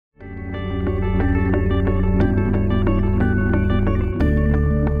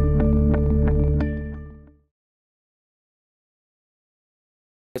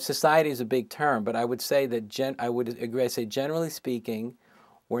society is a big term, but I would say that I would agree. I say generally speaking,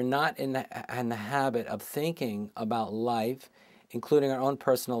 we're not in the habit of thinking about life, including our own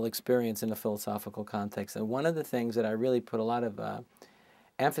personal experience in a philosophical context. And one of the things that I really put a lot of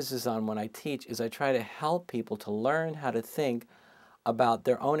emphasis on when I teach is I try to help people to learn how to think about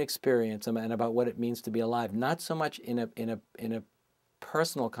their own experience and about what it means to be alive. Not so much in a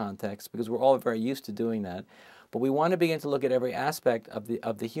personal context, because we're all very used to doing that, but we want to begin to look at every aspect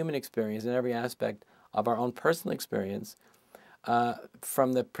of the human experience and every aspect of our own personal experience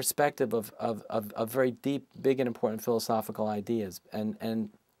from the perspective of very deep, big, and important philosophical ideas. And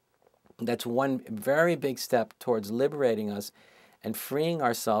that's one very big step towards liberating us and freeing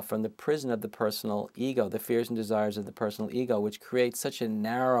ourselves from the prison of the personal ego, the fears and desires of the personal ego, which creates such a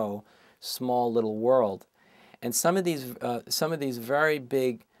narrow, small little world. And some of these very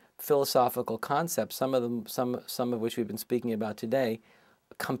big philosophical concepts, some of which we've been speaking about today,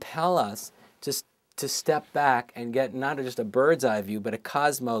 compel us to step back and get not just a bird's eye view, but a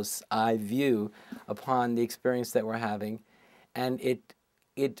cosmos eye view upon the experience that we're having. And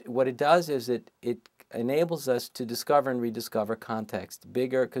what it does is it enables us to discover and rediscover context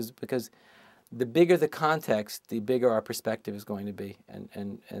bigger, because the bigger the context, the bigger our perspective is going to be,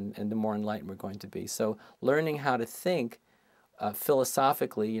 and the more enlightened we're going to be. So learning how to think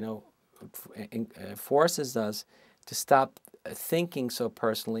philosophically, forces us to stop thinking so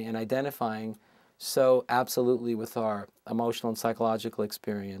personally and identifying so absolutely with our emotional and psychological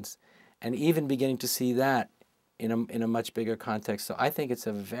experience, and even beginning to see that in a much bigger context. So I think it's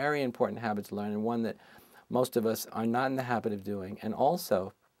a very important habit to learn, and one that most of us are not in the habit of doing. And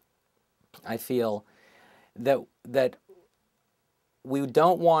also, I feel that we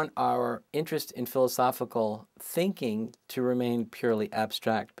don't want our interest in philosophical thinking to remain purely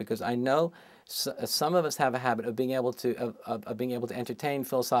abstract, because I know some of us have a habit of being able to entertain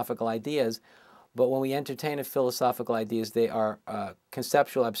philosophical ideas, but when we entertain philosophical ideas, they are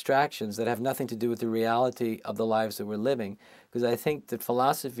conceptual abstractions that have nothing to do with the reality of the lives that we're living. Because I think that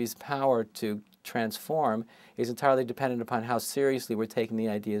philosophy's power to transform is entirely dependent upon how seriously we're taking the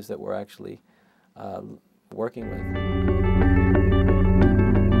ideas that we're actually working with.